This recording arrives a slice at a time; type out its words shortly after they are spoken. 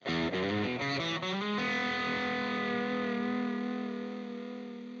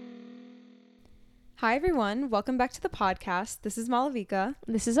Hi, everyone. Welcome back to the podcast. This is Malavika,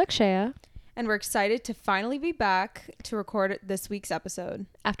 This is Akshaya. and we're excited to finally be back to record this week's episode.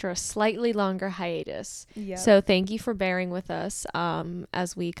 After a slightly longer hiatus. Yeah. So thank you for bearing with us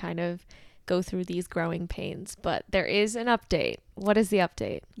as we kind of go through these growing pains. But there is an update. What is the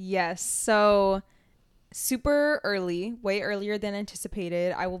update? Yes. So, super early, way earlier than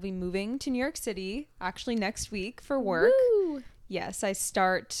anticipated. I will be moving to New York City actually next week for work. Woo! Yes, I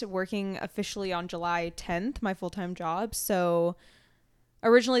start working officially on July 10th, my full-time job. So,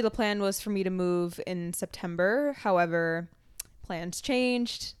 originally the plan was for me to move in September. However, plans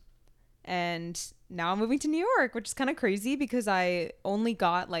changed and now I'm moving to New York, which is kind of crazy because I only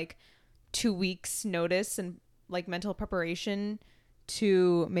got like 2 weeks notice and like mental preparation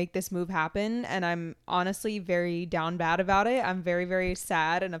to make this move happen, and I'm honestly very down bad about it. I'm very, very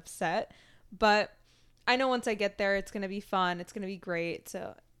sad and upset, but I know once I get there it's going to be fun. It's going to be great.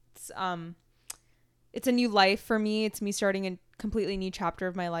 So it's a new life for me. It's me starting a completely new chapter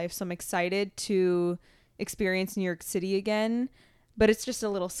of my life. So I'm excited to experience New York City again, but it's just a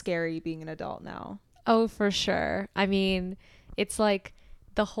little scary being an adult now. Oh, for sure. I mean, it's like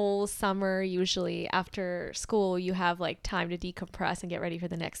the whole summer, usually after school, you have like time to decompress and get ready for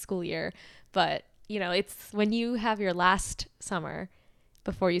the next school year. But, it's when you have your last summer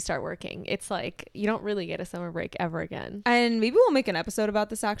before you start working, it's like you don't really get a summer break ever again. And maybe we'll make an episode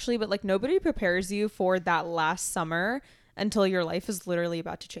about this actually, but like nobody prepares you for that last summer until your life is literally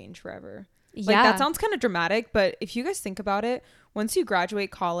about to change forever. Like that sounds kind of dramatic, but if you guys think about it, once you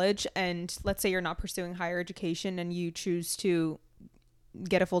graduate college and let's say you're not pursuing higher education and you choose to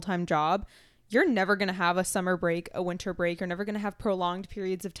get a full-time job, you're never going to have a summer break, a winter break. You're never going to have prolonged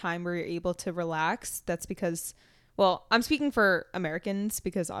periods of time where you're able to relax. That's because, well, I'm speaking for Americans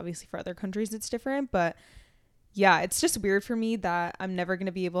because obviously for other countries it's different, but yeah, it's just weird for me that I'm never going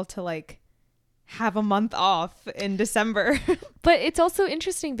to be able to like have a month off in December. But it's also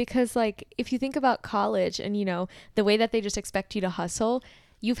interesting because like if you think about college and the way that they just expect you to hustle,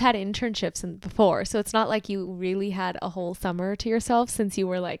 you've had internships before, so it's not like you really had a whole summer to yourself since you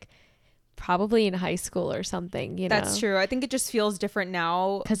were like probably in high school or something. That's true. I think it just feels different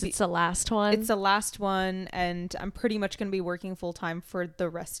now because it's the last one. It's the last one, and I'm pretty much going to be working full time for the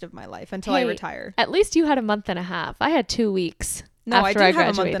rest of my life until I retire. At least you had a month and a half. I had 2 weeks. No, I didn't have a month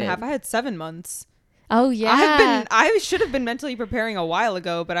and graduated. a half. I had 7 months. Oh yeah. I should have been mentally preparing a while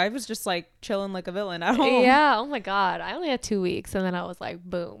ago, but I was just like chilling like a villain at home. Yeah. Oh my God. I only had 2 weeks and then I was like,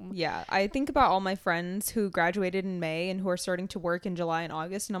 boom. Yeah. I think about all my friends who graduated in May and who are starting to work in July and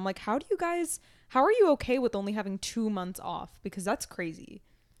August. And I'm like, how are you okay with only having 2 months off? Because that's crazy.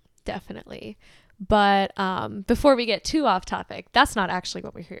 Definitely. But before we get too off topic, that's not actually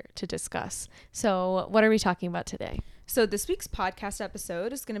what we're here to discuss. So what are we talking about today? So this week's podcast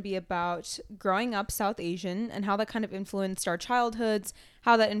episode is going to be about growing up South Asian and how that kind of influenced our childhoods,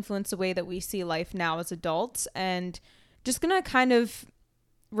 how that influenced the way that we see life now as adults, and just going to kind of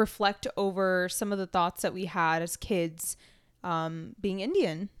reflect over some of the thoughts that we had as kids being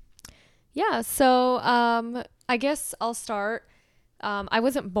Indian. Yeah, so I guess I'll start. I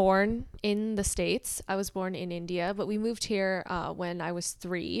wasn't born in the States. I was born in India, but we moved here when I was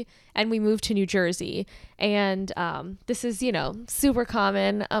 3, and we moved to New Jersey. And this is, super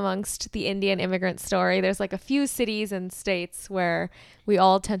common amongst the Indian immigrant story. There's like a few cities and states where we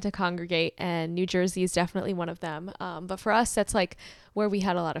all tend to congregate, and New Jersey is definitely one of them. But for us, that's like where we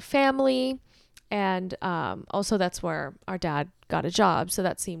had a lot of family. And also that's where our dad got a job. So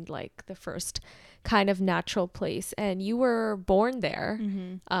that seemed like the first kind of natural place. And you were born there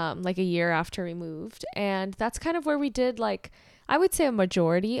like a year after we moved. And that's kind of where we did like, I would say a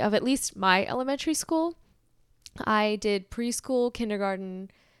majority of at least my elementary school. I did preschool, kindergarten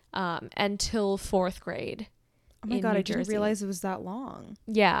until 4th grade. Oh my God, I didn't realize it was that long.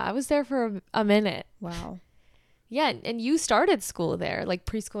 Yeah, I was there for a minute. Wow. Yeah, and you started school there, like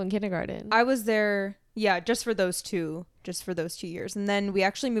preschool and kindergarten. I was there, yeah, just for those 2 years. And then we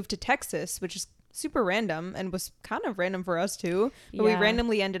actually moved to Texas, which is super random and was kind of random for us too. But we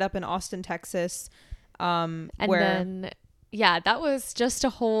randomly ended up in Austin, Texas. Then that was just a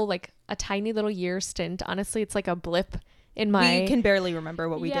whole, like a tiny little year stint. Honestly, it's like a blip in my... We can barely remember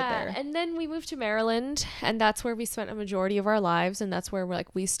what we did there. And then we moved to Maryland, and that's where we spent a majority of our lives, and that's where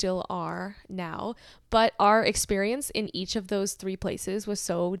we still are now. But our experience in each of those 3 places was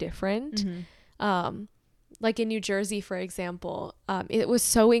so different. Like in New Jersey, for example, it was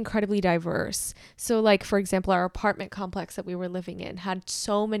so incredibly diverse. So like, for example, our apartment complex that we were living in had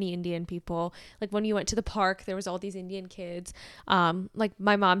so many Indian people. Like when you went to the park, there was all these Indian kids. Like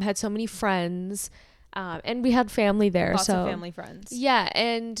my mom had so many friends. And we had family there. Lots of family friends. Yeah.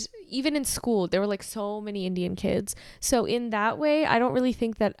 And even in school, there were like so many Indian kids. So in that way, I don't really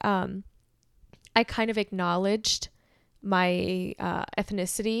think that I kind of acknowledged my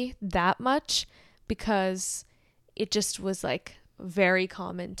ethnicity that much, because it just was like very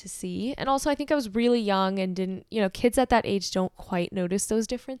common to see. And also I think I was really young and didn't, kids at that age don't quite notice those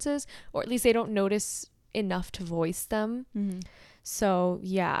differences, or at least they don't notice enough to voice them. Mm-hmm. So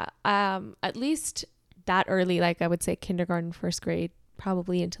yeah, at least that early, like I would say kindergarten, first grade,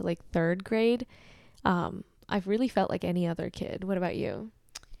 probably into like third grade, I've really felt like any other kid. What about you?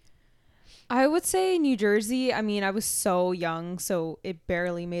 I would say New Jersey. I mean, I was so young, so it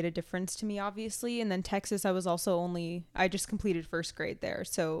barely made a difference to me, obviously. And then Texas, I just completed first grade there.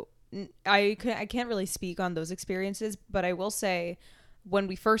 So I can't really speak on those experiences, but I will say when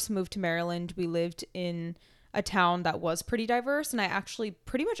we first moved to Maryland, we lived in a town that was pretty diverse. And I actually,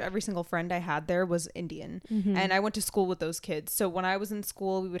 pretty much every single friend I had there was Indian. Mm-hmm. And I went to school with those kids. So when I was in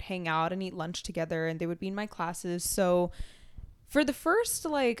school, we would hang out and eat lunch together, and they would be in my classes. So for the first,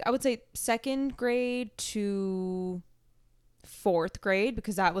 like, I would say second grade to fourth grade,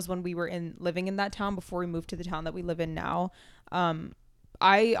 because that was when we were living in that town before we moved to the town that we live in now.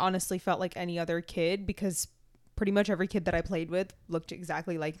 I honestly felt like any other kid, because pretty much every kid that I played with looked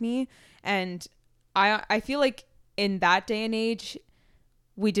exactly like me. And I feel like in that day and age,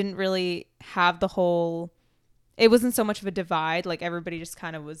 we didn't really have it wasn't so much of a divide. Like, everybody just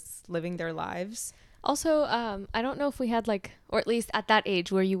kind of was living their lives. Also, I don't know if we had or at least at that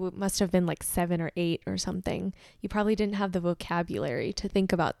age where you must have been like 7 or 8 or something, you probably didn't have the vocabulary to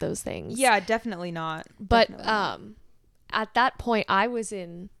think about those things. Yeah, definitely not. But at that point, I was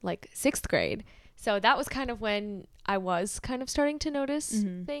in like 6th grade. So that was kind of when I was kind of starting to notice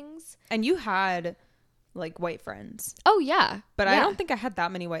things. And you had like white friends. Oh, yeah. But yeah. I don't think I had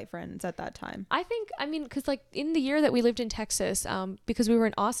that many white friends at that time. I mean, because like in the year that we lived in Texas, because we were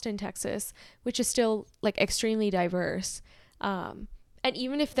in Austin, Texas, which is still like extremely diverse. And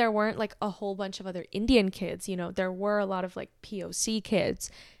even if there weren't like a whole bunch of other Indian kids, there were a lot of like POC kids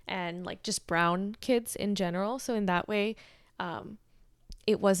and like just brown kids in general. So in that way,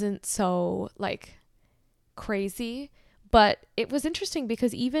 it wasn't so like crazy. But it was interesting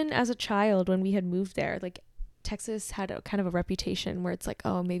because even as a child, when we had moved there, like Texas had a kind of a reputation where it's like,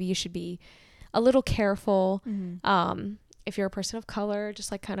 oh, maybe you should be a little careful. Mm-hmm. If you're a person of color, just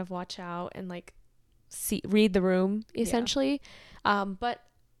like kind of watch out and like read the room essentially. Yeah. But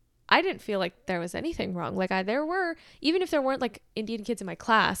I didn't feel like there was anything wrong. Like there were, even if there weren't like Indian kids in my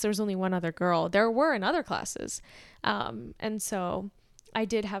class, there was only one other girl. There were in other classes. And so I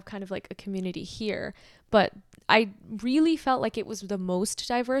did have kind of like a community here, but I really felt like it was the most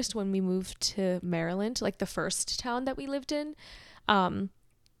diverse when we moved to Maryland, like the first town that we lived in.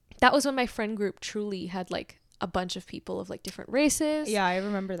 That was when my friend group truly had like a bunch of people of like different races. Yeah, I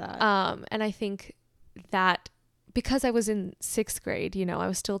remember that. And I think that because I was in 6th grade, I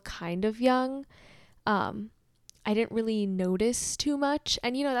was still kind of young. I didn't really notice too much.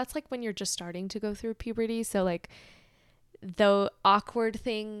 And, that's like when you're just starting to go through puberty. So like the awkward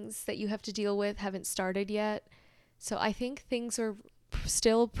things that you have to deal with haven't started yet. So I think things are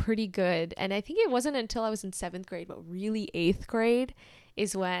still pretty good. And I think it wasn't until I was in 7th grade, but really 8th grade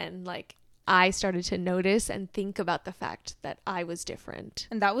is when like I started to notice and think about the fact that I was different.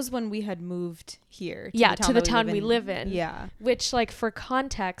 And that was when we had moved here. To the town we live in. Yeah. Which like for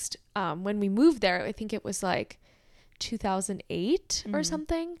context, when we moved there, I think it was like 2008 or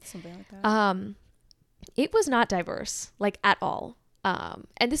something. Something like that. It was not diverse, like at all.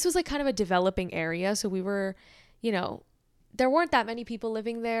 And this was like kind of a developing area. So we were, there weren't that many people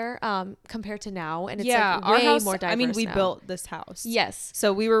living there compared to now. And it's like way more diverse. I mean, we now. built this house. Yes.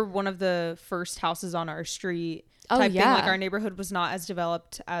 So we were one of the first houses on our street. Thing. Like our neighborhood was not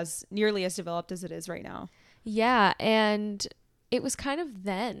nearly as developed as it is right now. Yeah. And it was kind of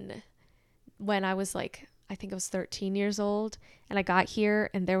then when I was like, I think I was 13 years old and I got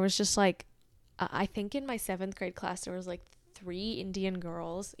here and there was just like, I think in my 7th grade class, there was like 3 Indian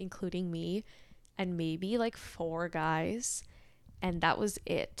girls, including me, and maybe like 4 guys. And that was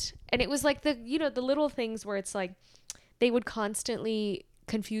it. And it was like the little things where it's like they would constantly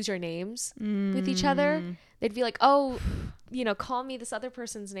confuse your names with each other. They'd be like, oh, call me this other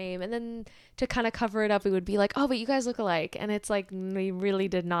person's name. And then to kind of cover it up, it would be like, oh, but you guys look alike. And it's like, we really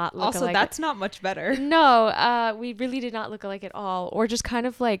did not look alike. Also, that's not much better. No, we really did not look alike at all. Or just kind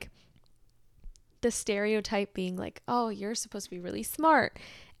of like the stereotype being like, oh, you're supposed to be really smart.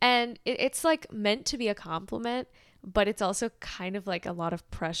 And it's like meant to be a compliment, but it's also kind of like a lot of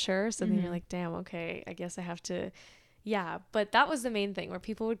pressure. So then you're like, damn, okay, I guess I have to, Yeah, but that was the main thing where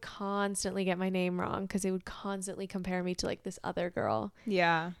people would constantly get my name wrong because they would constantly compare me to like this other girl.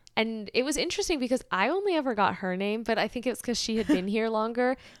 Yeah. And it was interesting because I only ever got her name, but I think it was because she had been here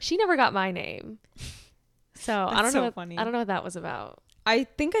longer. She never got my name. So I don't know. Funny. I don't know what that was about. I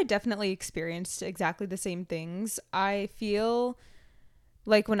think I definitely experienced exactly the same things. I feel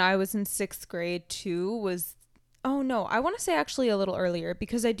like when I was in 6th grade too was, oh no, I want to say actually a little earlier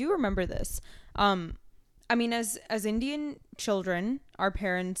because I do remember this. I mean, as Indian children, our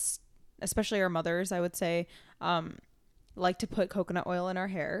parents, especially our mothers, I would say, like to put coconut oil in our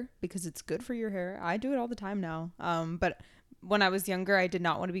hair because it's good for your hair. I do it all the time now. But when I was younger, I did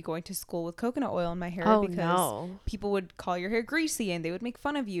not want to be going to school with coconut oil in my hair because people would call your hair greasy and they would make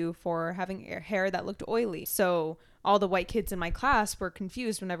fun of you for having hair that looked oily. So all the white kids in my class were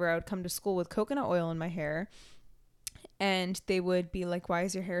confused whenever I would come to school with coconut oil in my hair. And they would be like, why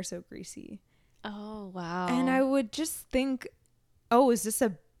is your hair so greasy? Oh, wow. And I would just think, oh, is this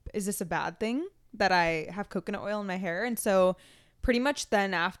a bad thing that I have coconut oil in my hair? And so pretty much then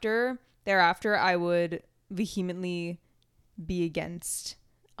thereafter, I would vehemently be against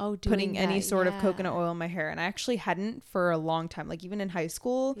putting any sort of coconut oil in my hair. And I actually hadn't for a long time. Like even in high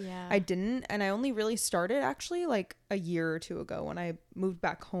school, I didn't. And I only really started actually like a year or two ago when I moved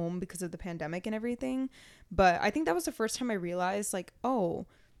back home because of the pandemic and everything. But I think that was the first time I realized like, oh,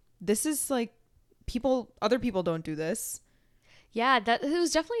 this is like other people don't do this. Yeah, that it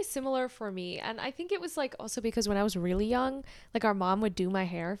was definitely similar for me. And I think it was like also because when I was really young, like our mom would do my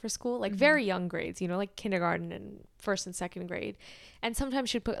hair for school, like very young grades, you know, like kindergarten and 1st and 2nd grade. And sometimes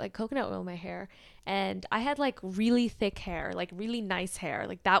she'd put like coconut oil in my hair. And I had like really thick hair, like really nice hair.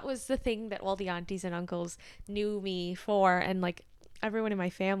 Like that was the thing that all the aunties and uncles knew me for, and like everyone in my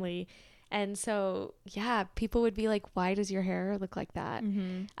family. And so, yeah, people would be like, why does your hair look like that?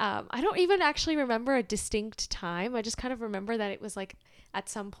 I don't even actually remember a distinct time. I just kind of remember that it was like at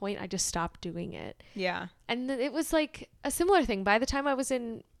some point I just stopped doing it. Yeah. And it was like a similar thing. By the time I was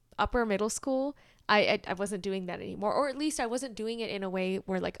in upper middle school, I wasn't doing that anymore. Or at least I wasn't doing it in a way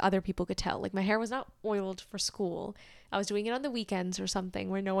where like other people could tell. Like my hair was not oiled for school. I was doing it on the weekends or something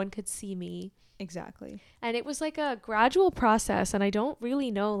where no one could see me. Exactly. And it was like a gradual process, and I don't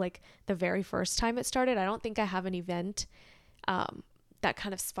really know like the very first time it started. I don't think I have an event that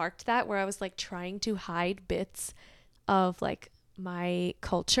kind of sparked that, where I was like trying to hide bits of like my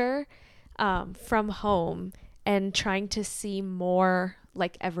culture from home and trying to seem more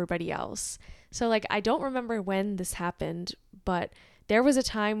like everybody else. So like I don't remember when this happened, but there was a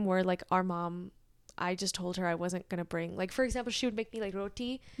time where like our mom, I just told her I wasn't going to bring, like, for example, she would make me like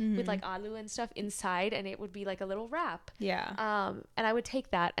roti with like aloo and stuff inside, and it would be like a little wrap. Yeah. And I would take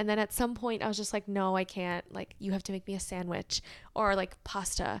that. And then at some point I was just like, no, I can't. Like, you have to make me a sandwich or like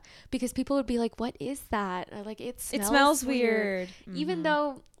pasta, because people would be like, what is that? Or, like, it smells weird. Even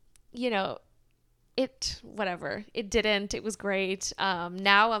though, you know, whatever, it didn't, it was great.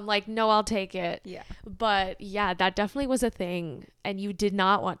 Now I'm like, no, I'll take it. Yeah. But yeah, that definitely was a thing, and you did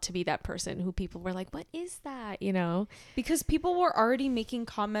not want to be that person who people were like, what is that, you know? Because people were already making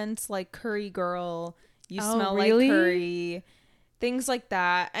comments like curry girl, you smell really? like curry, things like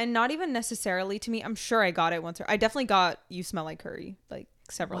that. And not even necessarily to me. I'm sure I got it once, or I definitely got you smell like curry like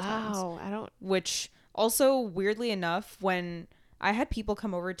several times. Which also, weirdly enough, when I had people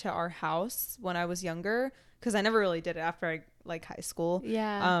come over to our house when I was younger, because I never really did it after I like high school.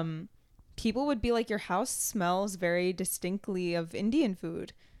 Yeah. People would be like, your house smells very distinctly of Indian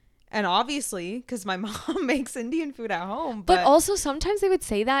food. And obviously, because my mom makes Indian food at home. But also sometimes they would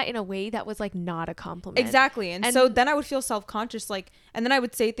say that in a way that was like not a compliment. Exactly. And so then I would feel self-conscious, like, and then I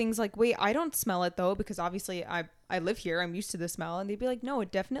would say things like, wait, I don't smell it though, because obviously I live here. I'm used to the smell. And they'd be like, no,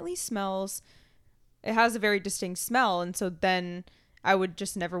 it definitely smells. It has a very distinct smell. And so then I would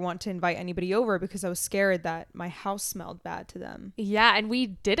just never want to invite anybody over because I was scared that my house smelled bad to them. Yeah. And we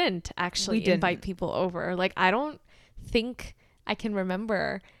didn't actually invite people over. Like, I don't think I can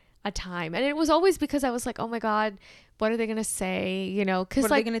remember a time. And it was always because I was like, oh my God, what are they going to say? You know, because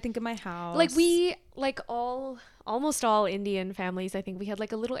what are they going to think of my house? Like we, like almost all Indian families, I think we had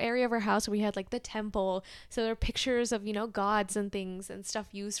like a little area of our house where we had like the temple. So there are pictures of, you know, gods and things and stuff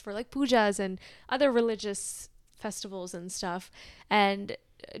used for like pujas and other religious festivals and stuff. And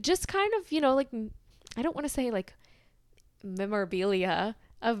just kind of, you know, like, I don't want to say like memorabilia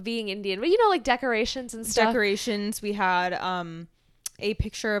of being Indian, but, you know, like decorations and stuff. Decorations. We had a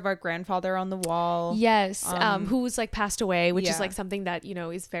picture of our grandfather on the wall. Yes. Who's like passed away, which is like something that, you know,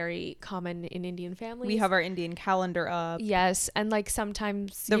 is very common in Indian families. We have our Indian calendar up. Yes. And like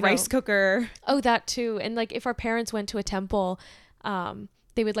sometimes the rice cooker. Oh, that too. And like if our parents went to a temple,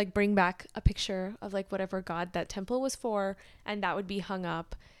 they would like bring back a picture of like whatever god that temple was for, and that would be hung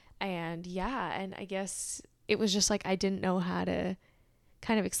up. And yeah, and I guess it was just like I didn't know how to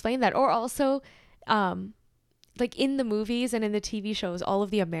kind of explain that. Or also like in the movies and in the TV shows, all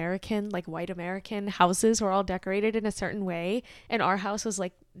of the American, like white American houses were all decorated in a certain way, and our house was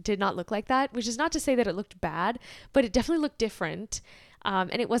like did not look like that, which is not to say that it looked bad, but it definitely looked different.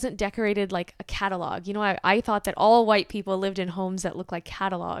 And it wasn't decorated like a catalog. You know, I thought that all white people lived in homes that looked like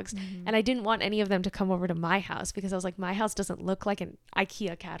catalogs. Mm-hmm. And I didn't want any of them to come over to my house because I was like, my house doesn't look like an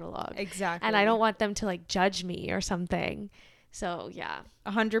IKEA catalog. Exactly. And I don't want them to like judge me or something. So, yeah.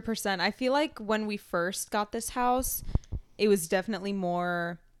 100%. I feel like when we first got this house, it was definitely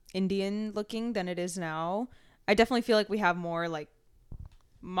more Indian looking than it is now. I definitely feel like we have more like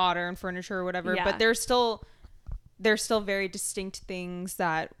modern furniture or whatever, but there's still very distinct things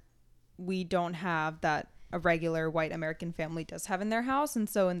that we don't have that a regular white American family does have in their house. And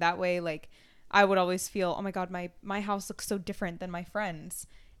so in that way, like I would always feel, oh my God, my house looks so different than my friends.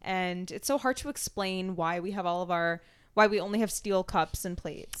 And it's so hard to explain why we only have steel cups and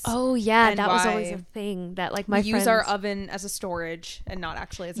plates. Oh yeah, that was always a thing that like my friends use our oven as a storage and not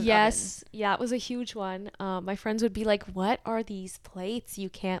actually as an oven. Yes, yeah, it was a huge one. My friends would be like, "What are these plates? You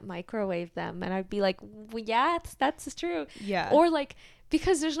can't microwave them." And I'd be like, well, "Yeah, that's true." Yeah. Or like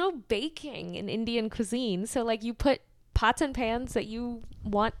because there's no baking in Indian cuisine, so like you put pots and pans that you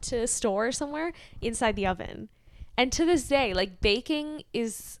want to store somewhere inside the oven. And to this day, like baking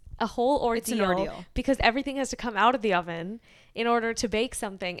is a whole ordeal. It's an ordeal because everything has to come out of the oven in order to bake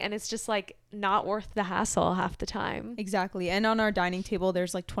something, and it's just like not worth the hassle half the time. Exactly. And on our dining table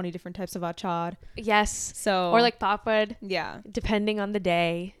there's like 20 different types of achar. Yes. So or like papad. Yeah. Depending on the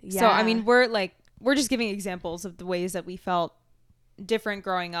day. Yeah. So I mean we're just giving examples of the ways that we felt different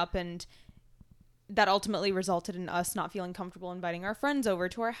growing up, and that ultimately resulted in us not feeling comfortable inviting our friends over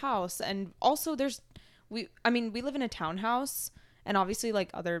to our house. And also we live in a townhouse, and obviously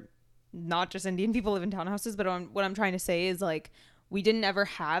like other not just Indian people live in townhouses, but what I'm trying to say is like we didn't ever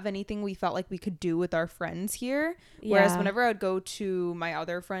have anything we felt like we could do with our friends here. Yeah. Whereas whenever I would go to my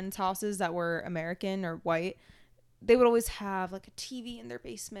other friends' houses that were American or white, they would always have like a TV in their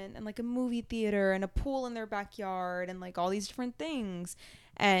basement and like a movie theater and a pool in their backyard and like all these different things.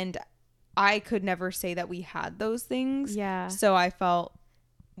 And I could never say that we had those things. Yeah. So I felt,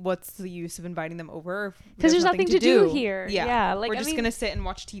 what's the use of inviting them over because there's nothing to do here. Yeah, like we're just gonna sit and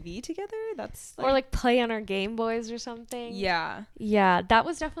watch TV together. That's like, or like play on our Game Boys or something. Yeah, that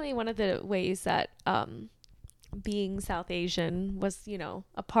was definitely one of the ways that being South Asian was, you know,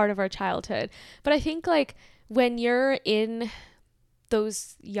 a part of our childhood. But I think like when you're in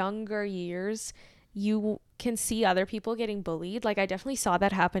those younger years, you can see other people getting bullied. Like I definitely saw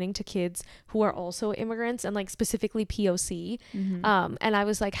that happening to kids who are also immigrants and like specifically POC. Mm-hmm. And I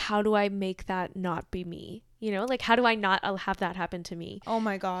was like, how do I make that not be me? You know, like how do I not have that happen to me? Oh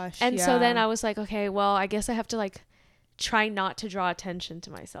my gosh. And so then I was like, okay, well, I guess I have to like try not to draw attention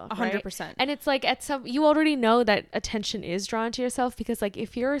to myself. 100%. Right? And it's like you already know that attention is drawn to yourself because like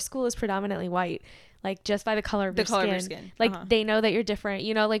if your school is predominantly white, like just by the color of your skin. Like they know that you're different.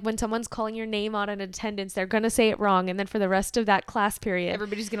 You know, like when someone's calling your name out in attendance, they're going to say it wrong. And then for the rest of that class period,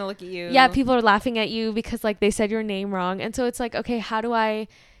 everybody's going to look at you. Yeah, people are laughing at you because like they said your name wrong. And so it's like, okay, how do I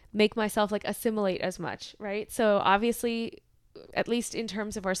make myself like assimilate as much, right? So obviously, at least in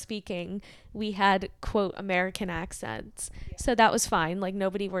terms of our speaking, we had quote American accents. Yeah. So that was fine. Like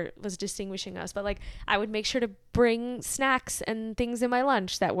nobody was distinguishing us, but like I would make sure to bring snacks and things in my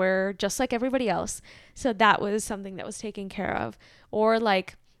lunch that were just like everybody else. So that was something that was taken care of. Or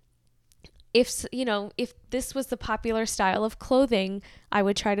like if this was the popular style of clothing, I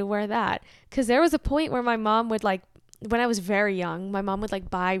would try to wear that. Cause there was a point where my mom would like, when I was very young, my mom would like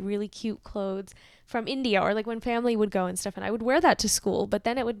buy really cute clothes from India or like when family would go and stuff, and I would wear that to school, but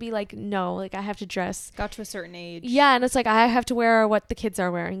then it would be like, no, like I have to dress. Got to a certain age. Yeah, and it's like I have to wear what the kids are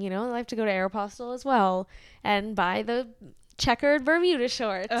wearing, you know? I have to go to Aeropostale as well and buy the checkered Bermuda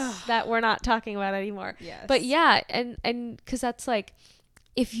shorts that we're not talking about anymore. Yes. But yeah, and because that's like,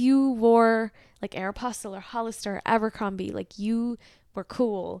 if you wore like Aeropostale or Hollister or Abercrombie, like you were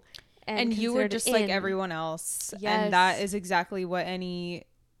cool. And you were just like everyone else. Yes. And that is exactly what any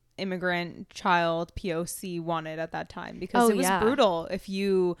immigrant child POC wanted at that time, because it was brutal if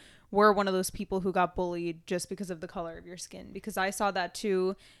you were one of those people who got bullied just because of the color of your skin, because I saw that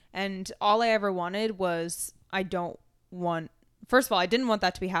too. And all I ever wanted was, first of all, I didn't want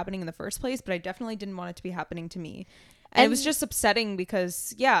that to be happening in the first place, but I definitely didn't want it to be happening to me. And it was just upsetting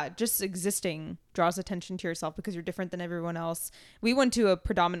because, yeah, just existing draws attention to yourself because you're different than everyone else. We went to a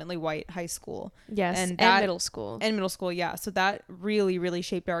predominantly white high school. Yes, and middle school. And middle school, yeah. So that really, really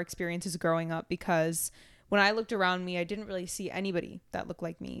shaped our experiences growing up because when I looked around me, I didn't really see anybody that looked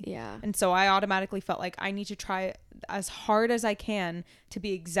like me. Yeah. And so I automatically felt like I need to try as hard as I can to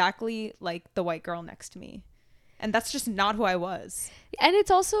be exactly like the white girl next to me. And that's just not who I was. And it's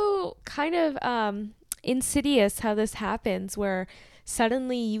also kind of insidious how this happens, where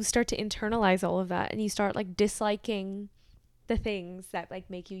suddenly you start to internalize all of that and you start like disliking the things that like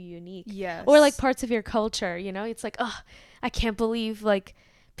make you unique. Yes. Or like parts of your culture, you know? It's like, oh, I can't believe like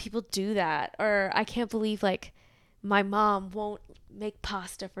people do that, or I can't believe like my mom won't make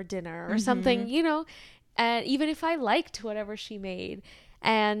pasta for dinner or something, you know? And even if I liked whatever she made,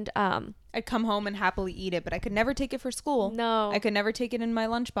 and I'd come home and happily eat it, but I could never take it for school. No, I could never take it in my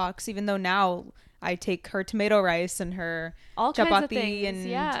lunchbox, even though now I take her tomato rice and her all chapati kinds of things,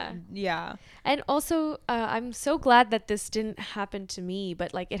 and yeah. And also I'm so glad that this didn't happen to me,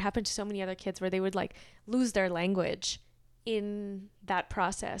 but like it happened to so many other kids where they would like lose their language in that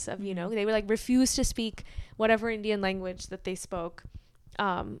process of, you know, they would like refuse to speak whatever Indian language that they spoke.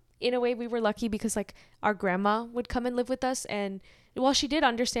 In a way, we were lucky because like our grandma would come and live with us, and while she did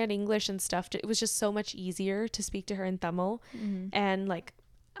understand English and stuff, it was just so much easier to speak to her in Tamil. And like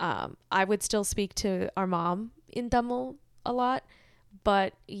I would still speak to our mom in Tamil a lot,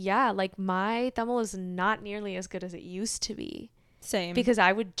 but yeah, like my Tamil is not nearly as good as it used to be. Same. Because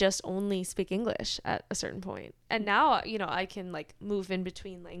I would just only speak English at a certain point. And now, you know, I can like move in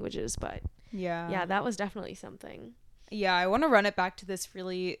between languages, but yeah, that was definitely something. Yeah, I want to run it back to this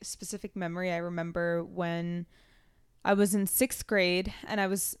really specific memory I remember when I was in 6th grade, and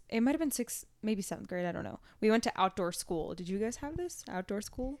it might have been 6th, maybe 7th grade, I don't know. We went to outdoor school. Did you guys have this? Outdoor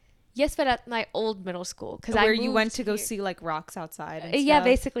school? Yes, but at my old middle school. Where you went to go see like rocks outside and yeah, stuff.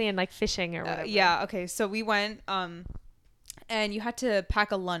 Basically, and like fishing or whatever. Yeah, okay. So we went, and you had to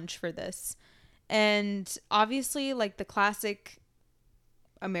pack a lunch for this. And obviously, like the classic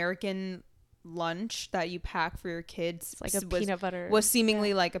American lunch that you pack for your kids, it's like a peanut butter, was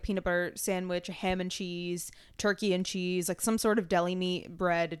seemingly like a peanut butter sandwich, a ham and cheese, turkey and cheese, like some sort of deli meat,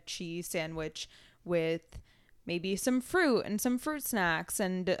 bread, cheese sandwich with maybe some fruit and some fruit snacks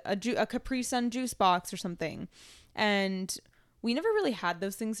and a Capri Sun juice box or something. And we never really had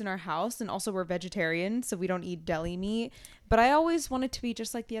those things in our house, and also we're vegetarian, so we don't eat deli meat. But I always wanted to be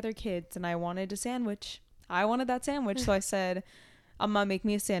just like the other kids, and I wanted a sandwich. I wanted that sandwich, so I said, "Amma, make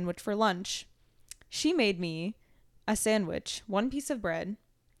me a sandwich for lunch." She made me a sandwich, one piece of bread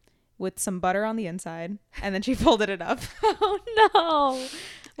with some butter on the inside, and then she folded it up. Oh no.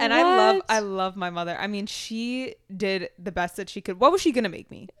 And I love my mother. I mean, she did the best that she could. What was she gonna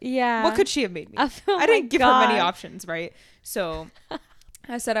make me? Yeah. What could she have made me? I didn't give her many options, right? So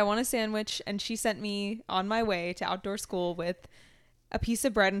I said I want a sandwich, and she sent me on my way to outdoor school with a piece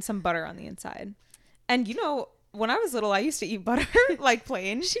of bread and some butter on the inside. And you know, when I was little, I used to eat butter like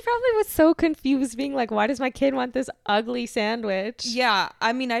plain. She probably was so confused, being like, why does my kid want this ugly sandwich? Yeah.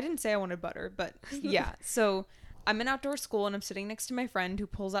 I mean, I didn't say I wanted butter, but yeah. So I'm in outdoor school, and I'm sitting next to my friend who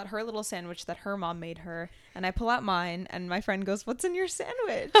pulls out her little sandwich that her mom made her. And I pull out mine, and my friend goes, "What's in your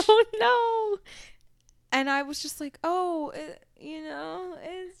sandwich?" Oh, no. And I was just like,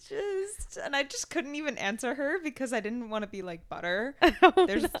 it's just, and I just couldn't even answer her because I didn't want to be like butter.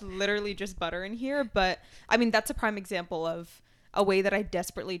 There's literally just butter in here. But I mean, that's a prime example of a way that I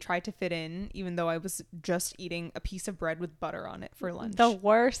desperately tried to fit in, even though I was just eating a piece of bread with butter on it for lunch. The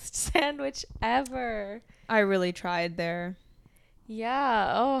worst sandwich ever. I really tried there.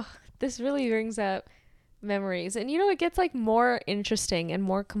 Yeah. Oh, this really brings up memories. And, you know, it gets like more interesting and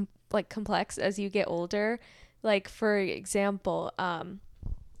more complex as you get older. Like, for example,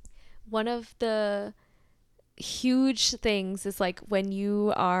 one of the huge things is like when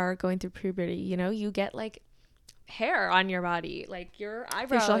you are going through puberty, you know, you get like hair on your body, like your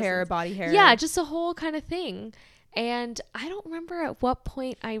eyebrows, facial hair, body hair. Yeah, just a whole kind of thing. And I don't remember at what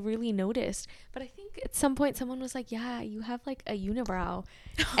point I really noticed, but I think at some point someone was like, yeah, you have like a unibrow.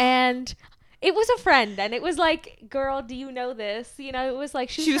 And it was a friend, and it was like, girl, do you know this? You know, it was like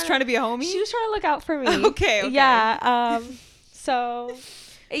she was trying to be a homie. She was trying to look out for me. Okay. Yeah. So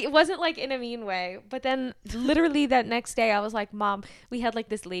it wasn't like in a mean way. But then literally that next day I was like, Mom, we had like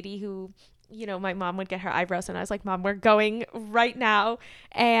this lady who, you know, my mom would get her eyebrows, and I was like, Mom, we're going right now.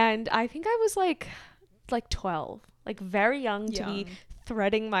 And I think I was like 12, like very young to be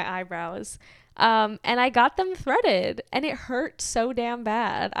threading my eyebrows. And I got them threaded, and it hurt so damn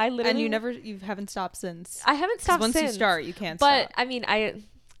bad. I literally, and you haven't stopped since. I haven't stopped once since. Once you start, you can't but stop. I mean,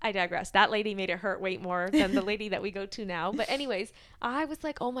 I digress. That lady made it hurt way more than the lady that we go to now. But anyways, I was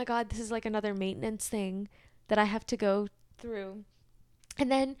like, oh my God, this is like another maintenance thing that I have to go through. And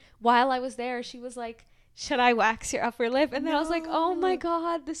then while I was there, she was like, should I wax your upper lip? And then I was like, oh my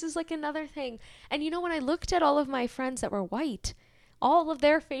God, this is like another thing. And when I looked at all of my friends that were white, all of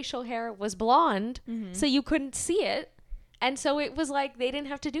their facial hair was blonde, so you couldn't see it. And so it was like they didn't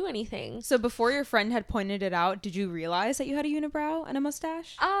have to do anything. So before your friend had pointed it out, did you realize that you had a unibrow and a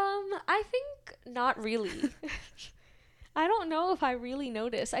mustache? I think not really. I don't know if I really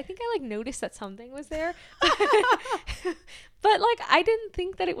noticed. I think I like noticed that something was there. But like I didn't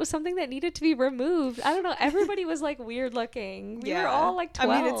think that it was something that needed to be removed. I don't know. Everybody was like weird looking. We were all like 12.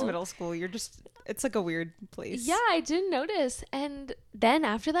 I mean, it's middle school. It's like a weird place. Yeah, I didn't notice. And then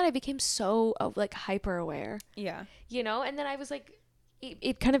after that I became so like hyper aware. Yeah. And then I was like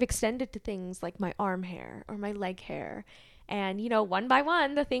it kind of extended to things like my arm hair or my leg hair. And, one by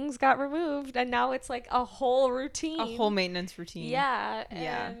one, the things got removed. And now it's like a whole routine. A whole maintenance routine. Yeah.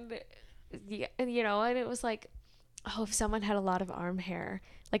 And, and it was like, oh, if someone had a lot of arm hair,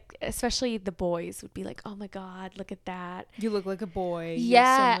 like, especially the boys would be like, oh my God, look at that. You look like a boy.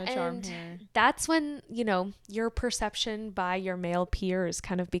 Yeah. You have so much arm hair. That's when, your perception by your male peers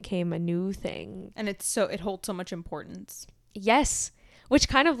kind of became a new thing. And it holds so much importance. Yes. Which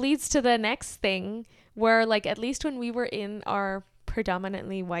kind of leads to the next thing where, like, at least when we were in our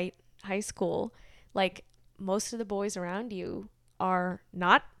predominantly white high school, like, most of the boys around you are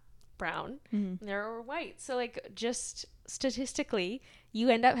not brown. They're white. So, like, just statistically, you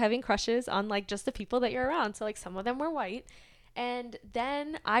end up having crushes on, like, just the people that you're around. So, like, some of them were white. And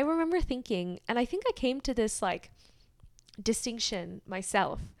then I remember thinking, and I think I came to this, like, distinction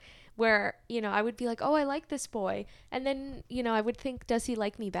myself, where, I would be like, oh, I like this boy. And then, I would think, does he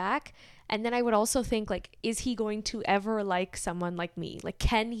like me back? And then I would also think, like, is he going to ever like someone like me? Like,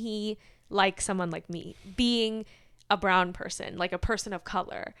 can he like someone like me being a brown person, like a person of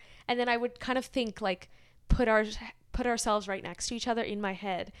color? And then I would kind of think, like, put ourselves right next to each other in my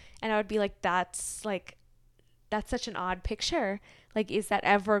head. And I would be like, that's such an odd picture. Like, is that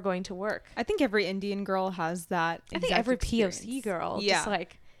ever going to work? I think every Indian girl has that. I think every POC girl, just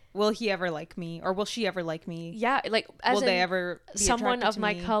like, will he ever like me, or will she ever like me? Yeah, like, will they ever be someone of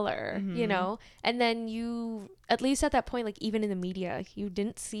my me? color, And then you, at least at that point, like, even in the media, you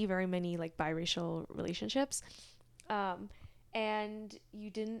didn't see very many like biracial relationships, and you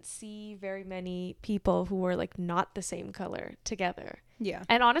didn't see very many people who were like not the same color together. Yeah.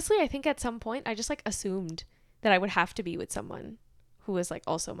 And honestly, I think at some point I just like assumed that I would have to be with someone who was like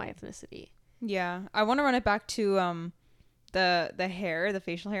also my ethnicity. Yeah, I want to run it back to the hair, the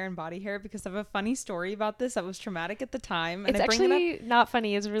facial hair and body hair, because I have a funny story about this that was traumatic at the time. And it's actually not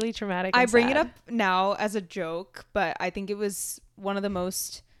funny. It's really traumatic. I bring it up now as a joke, but I think it was one of the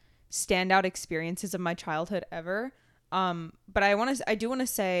most standout experiences of my childhood ever. But I do want to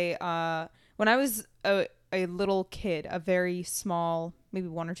say, when I was a little kid, a very small, maybe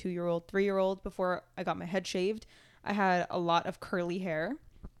 1 or 2 year old, 3-year-old, before I got my head shaved, I had a lot of curly hair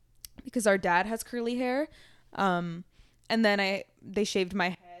because our dad has curly hair. And then they shaved my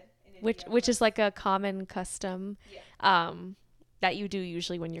head. Which is like a common custom, that you do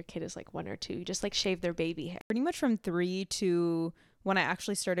usually when your kid is like 1 or 2. You just like shave their baby hair. Pretty much from 3 to when I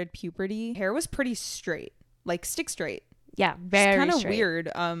actually started puberty, hair was pretty straight, like stick straight. Yeah, very kind of straight.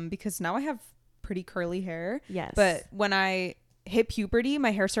 Weird, because now I have pretty curly hair. Yes. But when I hit puberty,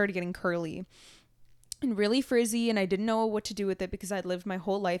 my hair started getting curly and really frizzy, and I didn't know what to do with it because I'd lived my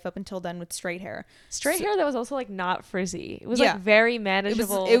whole life up until then with straight hair. Hair that was also like not frizzy. It was like very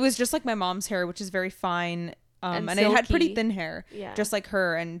manageable. It was just like my mom's hair, which is very fine. And I had pretty thin hair, just like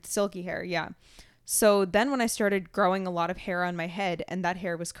her, and silky hair. Yeah. So then when I started growing a lot of hair on my head and that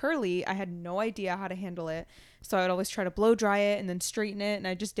hair was curly, I had no idea how to handle it. So I would always try to blow dry it and then straighten it, and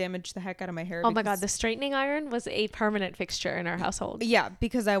I just damaged the heck out of my hair. Oh my God, the straightening iron was a permanent fixture in our household. Yeah,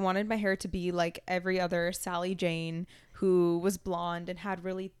 because I wanted my hair to be like every other Sally Jane who was blonde and had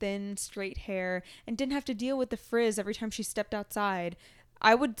really thin, straight hair and didn't have to deal with the frizz every time she stepped outside.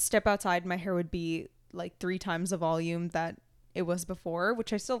 I would step outside, my hair would be like 3 times the volume that it was before,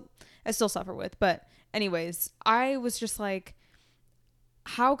 which I still suffer with. But anyways, I was just like,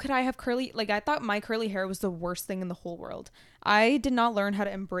 how could I have curly? Like, I thought my curly hair was the worst thing in the whole world. I did not learn how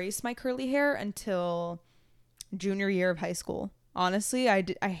to embrace my curly hair until junior year of high school. Honestly, I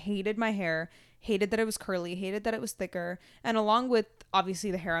hated my hair, hated that it was curly, hated that it was thicker. And along with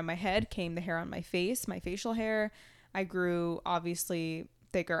obviously the hair on my head came the hair on my face, my facial hair. I grew obviously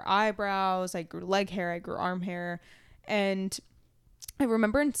thicker eyebrows. I grew leg hair. I grew arm hair. And I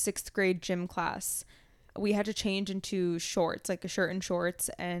remember in 6th grade gym class, we had to change into shorts, like a shirt and shorts.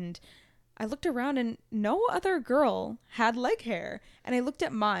 And I looked around and no other girl had leg hair. And I looked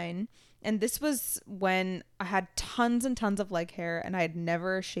at mine, and this was when I had tons and tons of leg hair, and I had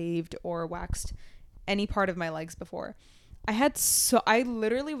never shaved or waxed any part of my legs before. I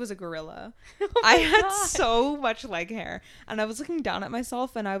literally was a gorilla. Oh I had God. So much leg hair, and I was looking down at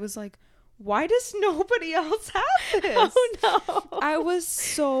myself, and I was like, why does nobody else have this? Oh no. I was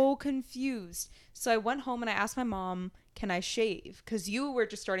so confused. So I went home and I asked my mom, can I shave? Because you were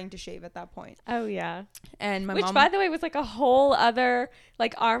just starting to shave at that point. Oh yeah. And my mom, which by the way was like a whole other,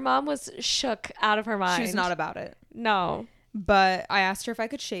 like our mom was shook out of her mind. She was not about it. No. But I asked her if I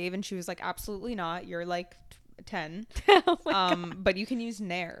could shave, and she was like, absolutely not. You're like 10. Oh my God. But you can use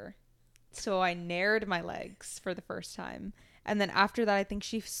Nair. So I Naired my legs for the first time. And then after that, I think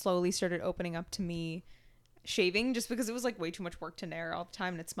she slowly started opening up to me shaving, just because it was like way too much work to Nair all the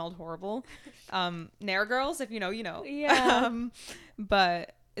time, and it smelled horrible. Nair girls, if you know, you know. Yeah.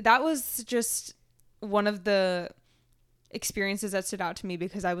 But that was just one of the experiences that stood out to me,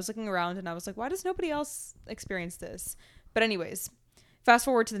 because I was looking around and I was like, why does nobody else experience this? But anyways, fast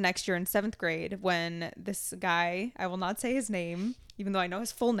forward to the next year in 7th grade, when this guy, I will not say his name, even though I know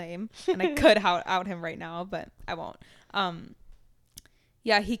his full name, and I could out him right now, but I won't.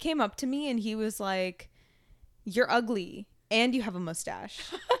 Yeah, he came up to me and he was like, you're ugly and you have a mustache.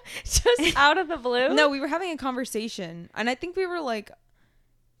 Just out of the blue? No, we were having a conversation, and I think we were like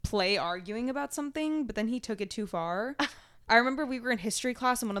arguing about something, but then he took it too far. I remember we were in history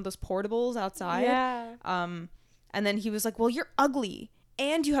class in one of those portables outside. Yeah. And then he was like, well, you're ugly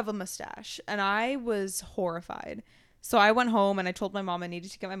and you have a mustache. And I was horrified. So I went home and I told my mom I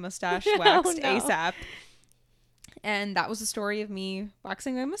needed to get my mustache waxed ASAP. And that was the story of me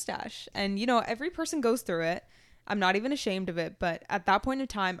waxing my mustache. And, you know, every person goes through it. I'm not even ashamed of it. But at that point in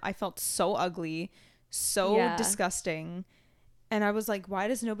time, I felt so ugly, so disgusting. And I was like, why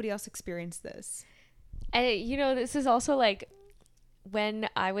does nobody else experience this? And, you know, this is also like when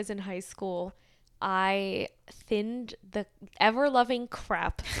I was in high school, I thinned the ever-loving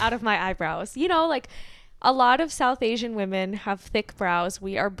crap out of my eyebrows. You know, like a lot of South Asian women have thick brows.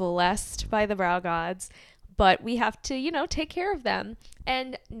 We are blessed by the brow gods, but we have to, you know, take care of them.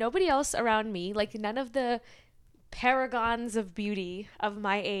 And nobody else around me, like none of the paragons of beauty of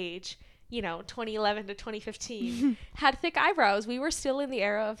my age, you know, 2011 to 2015, had thick eyebrows. We were still in the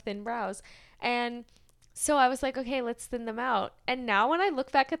era of thin brows. And so I was like, okay, let's thin them out. And now when I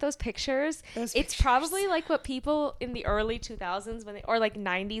look back at those pictures, it's probably like what people in the early 2000s or like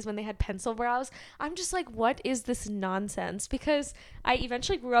 90s when they had pencil brows. I'm just like, what is this nonsense? Because I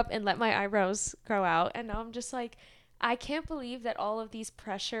eventually grew up and let my eyebrows grow out. And now I'm just like, I can't believe that all of these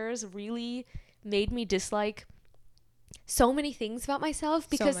pressures really made me dislike so many things about myself,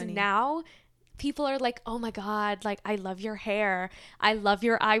 because now people are like, oh my God, like, I love your hair. I love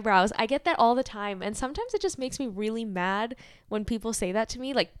your eyebrows. I get that all the time. And sometimes it just makes me really mad when people say that to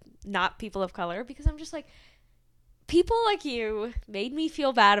me, like not people of color, because I'm just like, people like you made me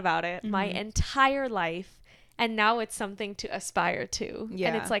feel bad about it my entire life. And now it's something to aspire to. Yeah.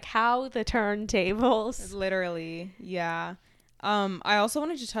 And it's like how the turntables. Literally. Yeah. I also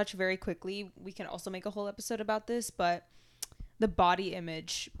wanted to touch very quickly. We can also make a whole episode about this, but the body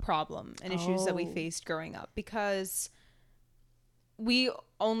image problem and issues that we faced growing up, because we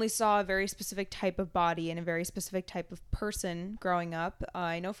only saw a very specific type of body and a very specific type of person growing up.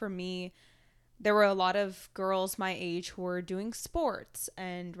 I know for me, there were a lot of girls my age who were doing sports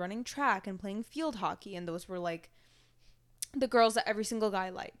and running track and playing field hockey, and those were like the girls that every single guy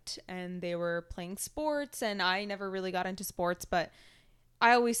liked, and they were playing sports, and I never really got into sports, but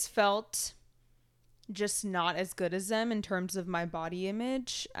I always felt just not as good as them in terms of my body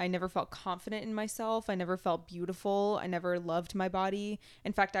image. I never felt confident in myself. I never felt beautiful. I never loved my body.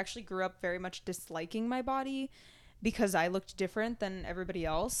 In fact, I actually grew up very much disliking my body because I looked different than everybody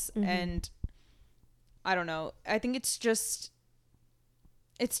else. And I don't know. I think it's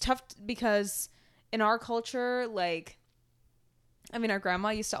tough because in our culture, like, I mean, our grandma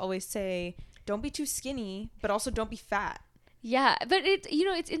used to always say, don't be too skinny, but also don't be fat. Yeah, but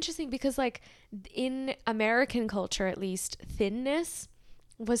it's interesting because like in American culture, at least, thinness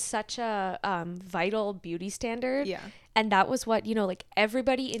was such a vital beauty standard. Yeah. And that was what, like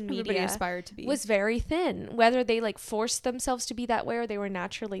everybody in media aspired to be, was very thin, whether they like forced themselves to be that way or they were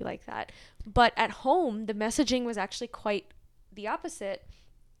naturally like that. But at home, the messaging was actually quite the opposite,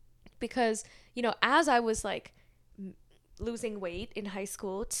 because, as I was like losing weight in high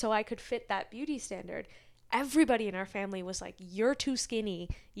school so I could fit that beauty standard, everybody in our family was like, you're too skinny,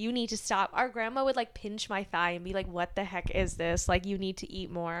 you need to stop. Our grandma would like pinch my thigh and be like, what the heck is this, like you need to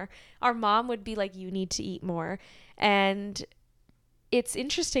eat more. Our mom would be like, you need to eat more. And it's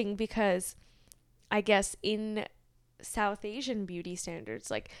interesting because I guess in South Asian beauty standards,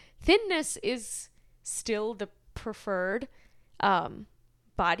 like thinness is still the preferred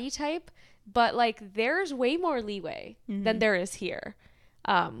body type, but like there's way more leeway than there is here,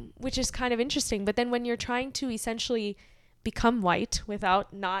 which is kind of interesting. But then when you're trying to essentially become white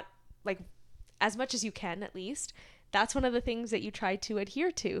without not like as much as you can, at least, that's one of the things that you try to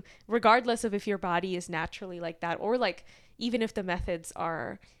adhere to, regardless of if your body is naturally like that or like even if the methods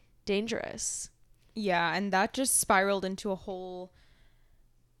are dangerous. Yeah, and that just spiraled into a whole,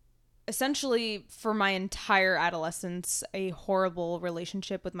 essentially for my entire adolescence, a horrible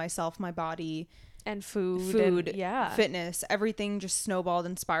relationship with myself, my body, and food and, yeah, fitness. Everything just snowballed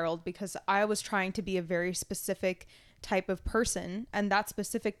and spiraled because I was trying to be a very specific type of person, and that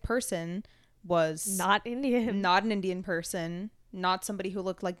specific person was not Indian, not an Indian person, not somebody who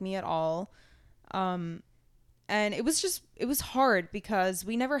looked like me at all. And it was hard because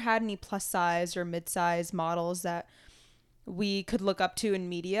we never had any plus size or mid-size models that we could look up to in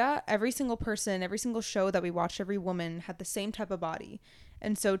media. Every single person, every single show that we watched, every woman had the same type of body.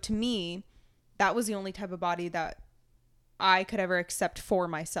 And so to me, that was the only type of body that I could ever accept for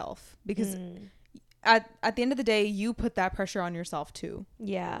myself, because at the end of the day, you put that pressure on yourself too.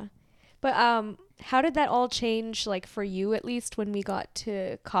 Yeah. But how did that all change, like for you at least, when we got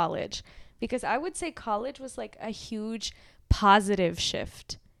to college? Because I would say college was like a huge positive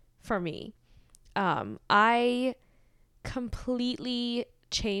shift for me. I completely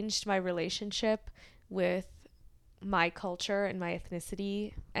changed my relationship with my culture and my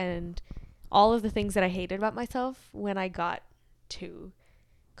ethnicity and all of the things that I hated about myself when I got to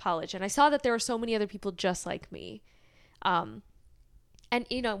college. And I saw that there were so many other people just like me. And,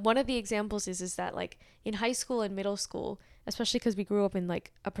 you know, one of the examples is that like in high school and middle school, especially because we grew up in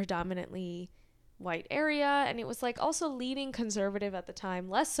like a predominantly white area, and it was like also leaning conservative at the time,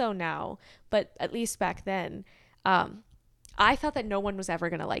 less so now, but at least back then, I thought that no one was ever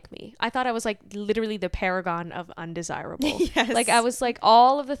going to like me. I thought I was like literally the paragon of undesirable. Yes. Like I was like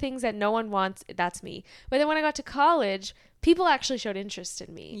all of the things that no one wants, that's me. But then when I got to college, people actually showed interest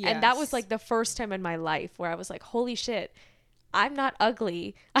in me. Yes. And that was like the first time in my life where I was like, holy shit, I'm not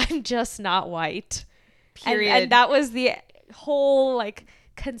ugly. I'm just not white. Period. And that was the whole like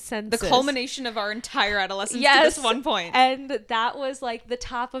consensus. The culmination of our entire adolescence to this one point. And that was like the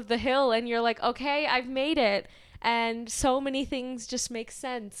top of the hill. And you're like, okay, I've made it. And so many things just make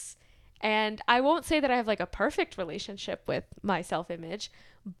sense. And I won't say that I have like a perfect relationship with my self-image,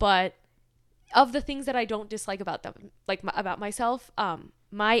 but of the things that I don't dislike about them, like about myself,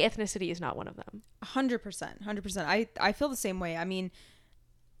 my ethnicity is not one of them. 100%. I feel the same way. I mean,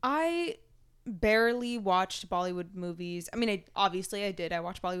 I barely watched Bollywood movies. I mean, obviously I did. I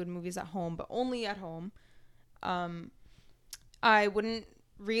watched Bollywood movies at home, but only at home. I wouldn't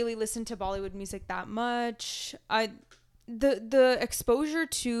really listen to Bollywood music that much. The exposure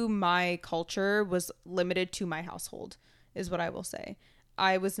to my culture was limited to my household, is what I will say.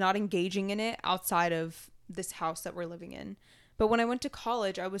 I was not engaging in it outside of this house that we're living in. But when I went to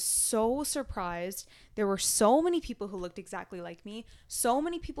college, I was so surprised. There were so many people who looked exactly like me. So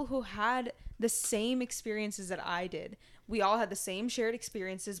many people who had the same experiences that I did. We all had the same shared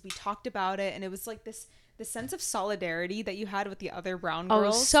experiences. We talked about it. And it was like this sense of solidarity that you had with the other brown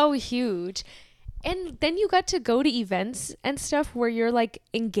girls. Oh, so huge. And then you got to go to events and stuff where you're like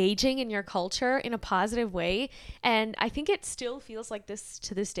engaging in your culture in a positive way. And I think it still feels like this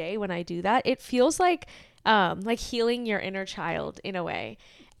to this day when I do that. It feels like healing your inner child in a way.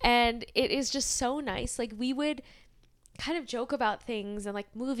 And it is just so nice. Like we would kind of joke about things and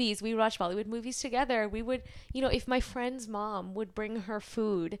like movies. We would watch Bollywood movies together. We would, you know, if my friend's mom would bring her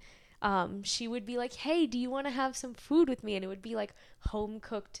food, she would be like, hey, do you want to have some food with me? And it would be like home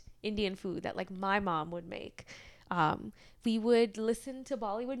cooked Indian food that like my mom would make. We would listen to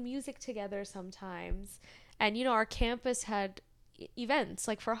Bollywood music together sometimes. And, you know, our campus had events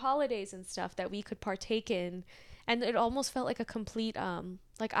like for holidays and stuff that we could partake in. And it almost felt like a complete,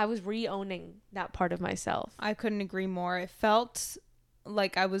 like I was re-owning that part of myself. I couldn't agree more. It felt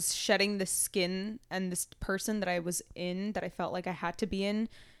like I was shedding the skin and this person that I was in, that I felt like I had to be in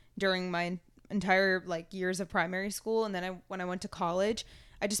during my entire like years of primary school. And then when I went to college,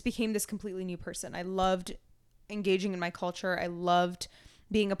 I just became this completely new person. I loved engaging in my culture. I loved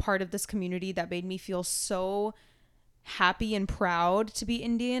being a part of this community that made me feel so happy and proud to be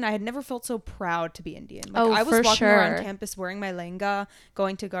Indian. I had never felt so proud to be Indian. Like, Oh, I was for walking around sure. campus wearing my lehenga,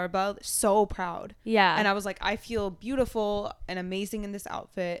 going to Garba, so proud. Yeah. And I was like, I feel beautiful and amazing in this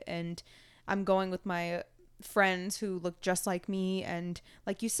outfit, and I'm going with my friends who look just like me. And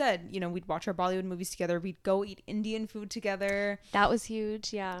like you said, you know, we'd watch our Bollywood movies together, we'd go eat Indian food together. That was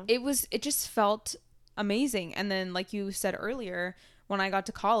huge. Yeah. It just felt amazing. And then, like you said earlier, when I got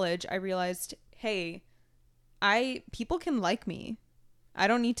to college, I realized, hey, people can like me. I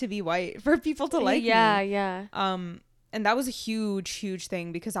don't need to be white for people to like me. Yeah. And that was a huge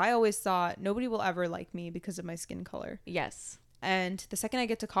thing, because I always thought nobody will ever like me because of my skin color. Yes. And the second I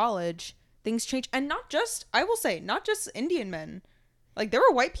get to college, things change. And not just, I will say, not just Indian men. Like, there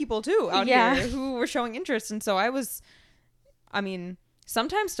were white people too out here who were showing interest. And so I mean,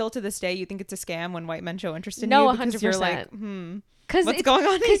 sometimes still to this day, you think it's a scam when white men show interest in you, because 100%. you're like, what's going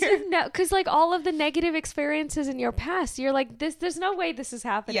on here? Because like all of the negative experiences in your past, you're like, there's no way this is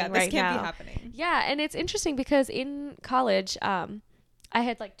happening right now. Yeah, this can't be happening. Yeah, and it's interesting because in college, I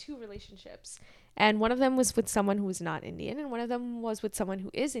had like 2 relationships. And one of them was with someone who was not Indian, and one of them was with someone who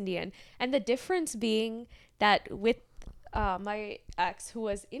is Indian. And the difference being that with my ex, who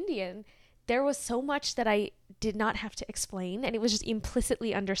was Indian, there was so much that I did not have to explain, and it was just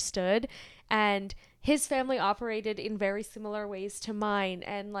implicitly understood. And his family operated in very similar ways to mine.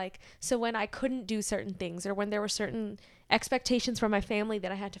 And like, so when I couldn't do certain things, or when there were certain expectations from my family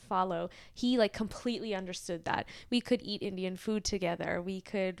that I had to follow, he like completely understood that. We could eat Indian food together. We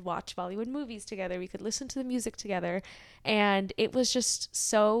could watch Bollywood movies together. We could listen to the music together. And it was just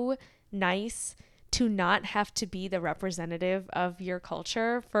so nice to not have to be the representative of your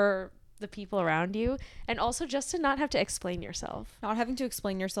culture for the people around you, and also just to not have to explain yourself. Not having to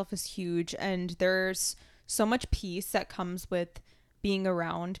explain yourself is huge, and there's so much peace that comes with being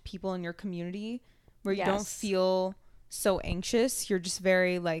around people in your community, where you don't feel so anxious. You're just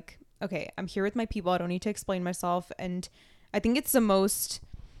very like, okay, I'm here with my people, I don't need to explain myself. And I think it's the most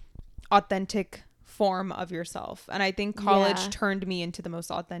authentic form of yourself, and I think college turned me into the most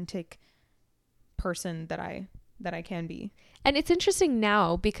authentic person that I can be. And it's interesting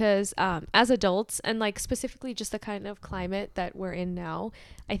now because as adults, and like specifically just the kind of climate that we're in now,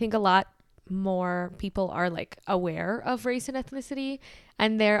 I think a lot more people are like aware of race and ethnicity,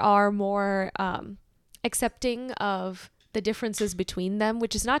 and there are more accepting of the differences between them,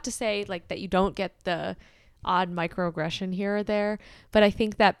 which is not to say like that you don't get the odd microaggression here or there, but I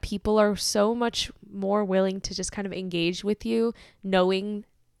think that people are so much more willing to just kind of engage with you, knowing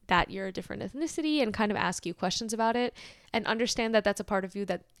that you're a different ethnicity, and kind of ask you questions about it, and understand that that's a part of you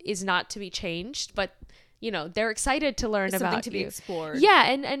that is not to be changed, but you know, they're excited to learn about something to be explored.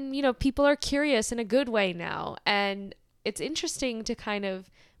 Yeah, and you know, people are curious in a good way now, and it's interesting to kind of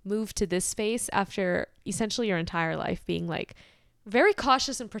move to this space after essentially your entire life being like very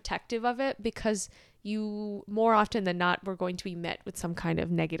cautious and protective of it, because you more often than not were going to be met with some kind of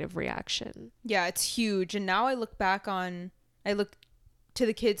negative reaction. Yeah, it's huge. And now I look to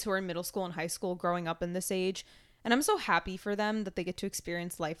the kids who are in middle school and high school growing up in this age, and I'm so happy for them that they get to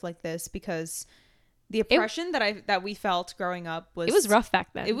experience life like this, because the oppression that we felt growing up it was rough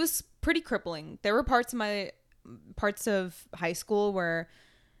back then. It was pretty crippling. There were parts of high school where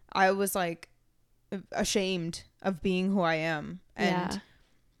I was like ashamed of being who I am. And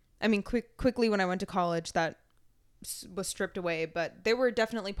I mean, quickly when I went to college, that was stripped away, but there were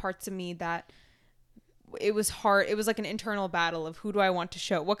definitely parts of me that it was hard. It was like an internal battle of who do I want to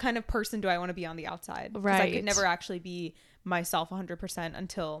show? What kind of person do I want to be on the outside? Because I could never actually be myself 100%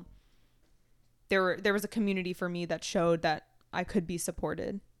 until there was a community for me that showed that I could be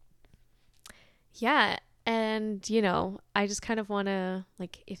supported. Yeah. And, you know, I just kind of want to,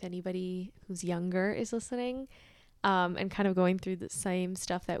 like, if anybody who's younger is listening and kind of going through the same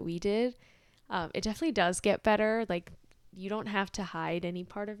stuff that we did, it definitely does get better. Like, you don't have to hide any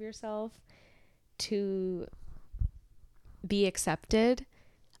part of yourself to be accepted.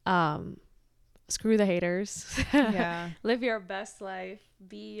 Screw the haters. Yeah. Live your best life.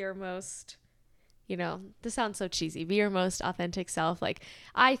 Be your most, you know, this sounds so cheesy, be your most authentic self. Like,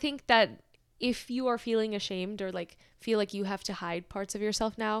 I think that if you are feeling ashamed or like feel like you have to hide parts of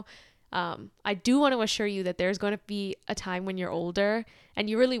yourself now, I do want to assure you that there's going to be a time when you're older and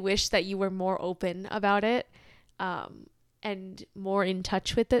you really wish that you were more open about it, and more in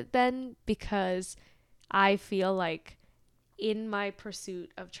touch with it then, because I feel like in my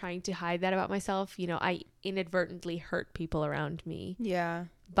pursuit of trying to hide that about myself, you know, I inadvertently hurt people around me. Yeah.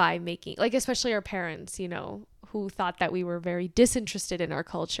 By making, like, especially our parents, you know, who thought that we were very disinterested in our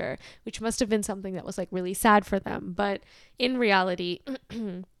culture, which must have been something that was like really sad for them. But in reality,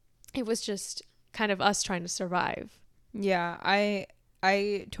 it was just kind of us trying to survive. Yeah,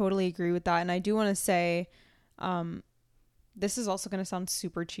 I totally agree with that. And I do want to say, um, this is also going to sound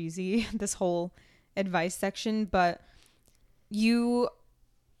super cheesy, this whole advice section, but you,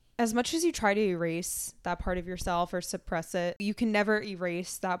 as much as you try to erase that part of yourself or suppress it, you can never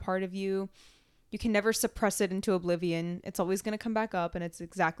erase that part of you. You can never suppress it into oblivion. It's always going to come back up and it's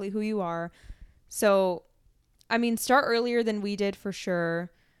exactly who you are. So, I mean, start earlier than we did for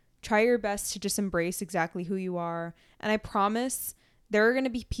sure. Try your best to just embrace exactly who you are. And I promise there are going to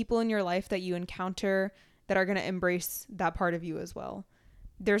be people in your life that you encounter that are going to embrace that part of you as well.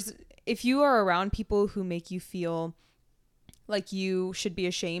 If you are around people who make you feel like you should be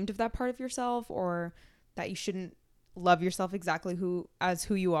ashamed of that part of yourself, or that you shouldn't love yourself exactly who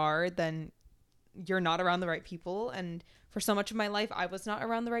you are, then you're not around the right people. And for so much of my life, I was not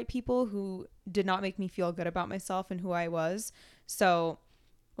around the right people who did not make me feel good about myself and who I was. So,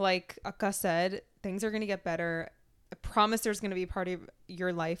 like Akka said, things are going to get better. I promise there's going to be a part of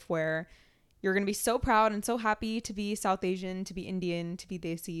your life where you're going to be so proud and so happy to be South Asian, to be Indian, to be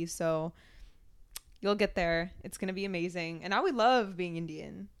Desi. So you'll get there. It's going to be amazing. And I would love being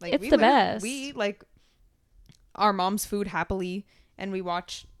Indian. Like, It's the best. we eat like our mom's food happily, and we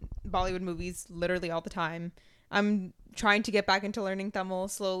watch Bollywood movies literally all the time. I'm trying to get back into learning Tamil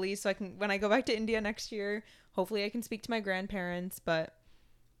slowly so I can, when I go back to India next year, hopefully I can speak to my grandparents. But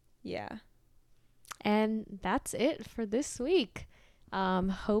yeah. And that's it for this week.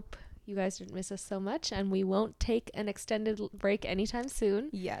 Hope you guys didn't miss us so much, and we won't take an extended break anytime soon.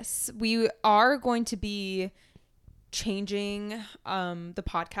 Yes, we are going to be changing the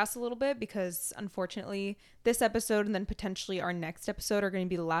podcast a little bit, because unfortunately this episode and then potentially our next episode are going to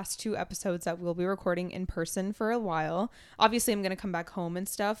be the last two episodes that we'll be recording in person for a while. Obviously I'm going to come back home and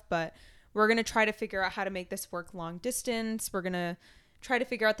stuff, but we're going to try to figure out how to make this work long distance. We're going to try to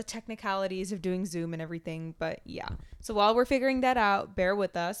figure out the technicalities of doing Zoom and everything. But yeah, so while we're figuring that out, bear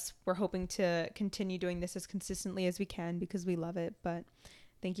with us. We're hoping to continue doing this as consistently as we can because we love it. But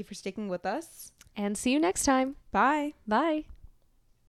thank you for sticking with us. And see you next time. Bye. Bye.